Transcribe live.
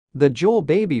The Jool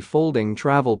Baby Folding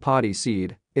Travel Potty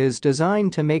Seat is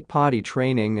designed to make potty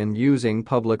training and using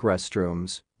public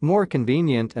restrooms more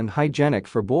convenient and hygienic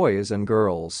for boys and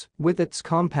girls. With its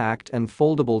compact and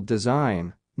foldable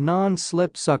design,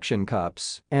 non-slip suction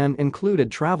cups, and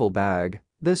included travel bag,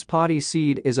 this potty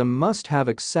seat is a must-have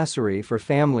accessory for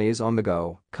families on the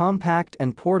go. Compact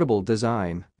and portable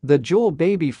design. The Jool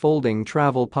Baby Folding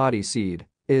Travel Potty Seat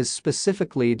is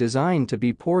specifically designed to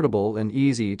be portable and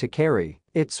easy to carry.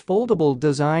 Its foldable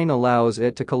design allows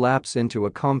it to collapse into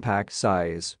a compact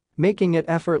size, making it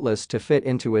effortless to fit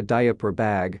into a diaper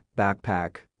bag,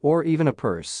 backpack, or even a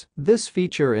purse. This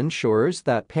feature ensures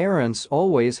that parents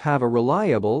always have a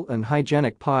reliable and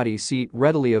hygienic potty seat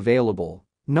readily available,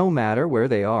 no matter where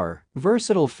they are.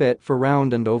 Versatile fit for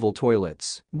round and oval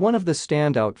toilets. One of the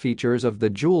standout features of the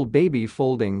Jool Baby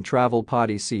Folding Travel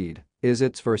Potty Seat is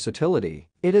its versatility.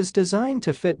 It is designed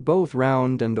to fit both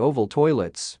round and oval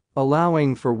toilets,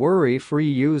 allowing for worry-free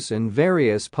use in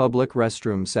various public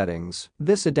restroom settings.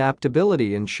 This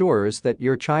adaptability ensures that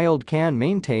your child can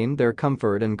maintain their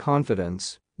comfort and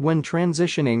confidence when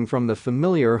transitioning from the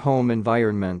familiar home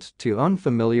environment to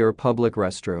unfamiliar public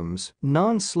restrooms.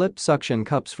 Non-slip suction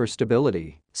cups for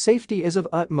stability. Safety is of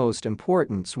utmost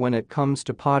importance when it comes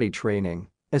to potty training,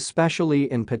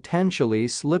 especially in potentially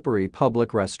slippery public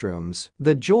restrooms.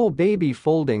 The Jool Baby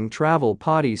Folding Travel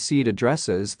Potty Seat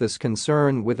addresses this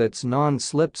concern with its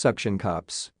non-slip suction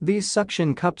cups. These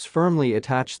suction cups firmly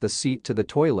attach the seat to the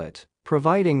toilet,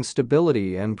 providing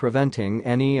stability and preventing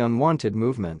any unwanted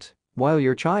movement while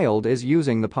your child is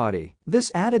using the potty.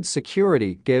 This added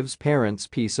security gives parents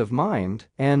peace of mind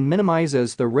and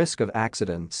minimizes the risk of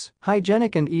accidents.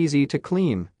 Hygienic and easy to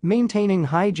clean. Maintaining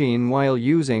hygiene while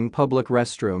using public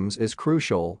restrooms is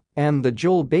crucial, and the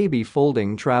Jool Baby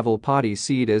Folding Travel Potty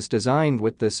Seat is designed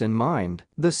with this in mind.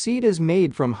 The seat is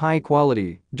made from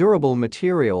high-quality, durable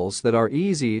materials that are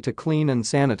easy to clean and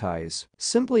sanitize.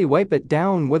 Simply wipe it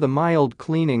down with a mild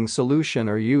cleaning solution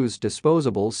or use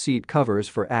disposable seat covers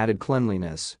for added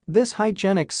cleanliness. This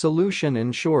hygienic solution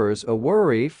ensures a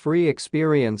worry-free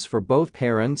experience for both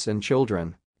parents and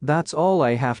children. That's all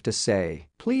I have to say.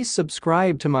 Please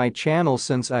subscribe to my channel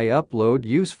since I upload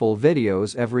useful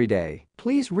videos every day.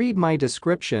 Please read my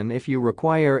description if you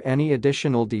require any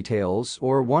additional details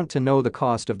or want to know the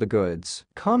cost of the goods.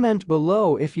 Comment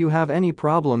below if you have any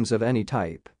problems of any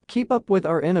type. Keep up with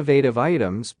our innovative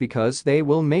items because they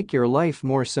will make your life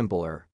more simpler.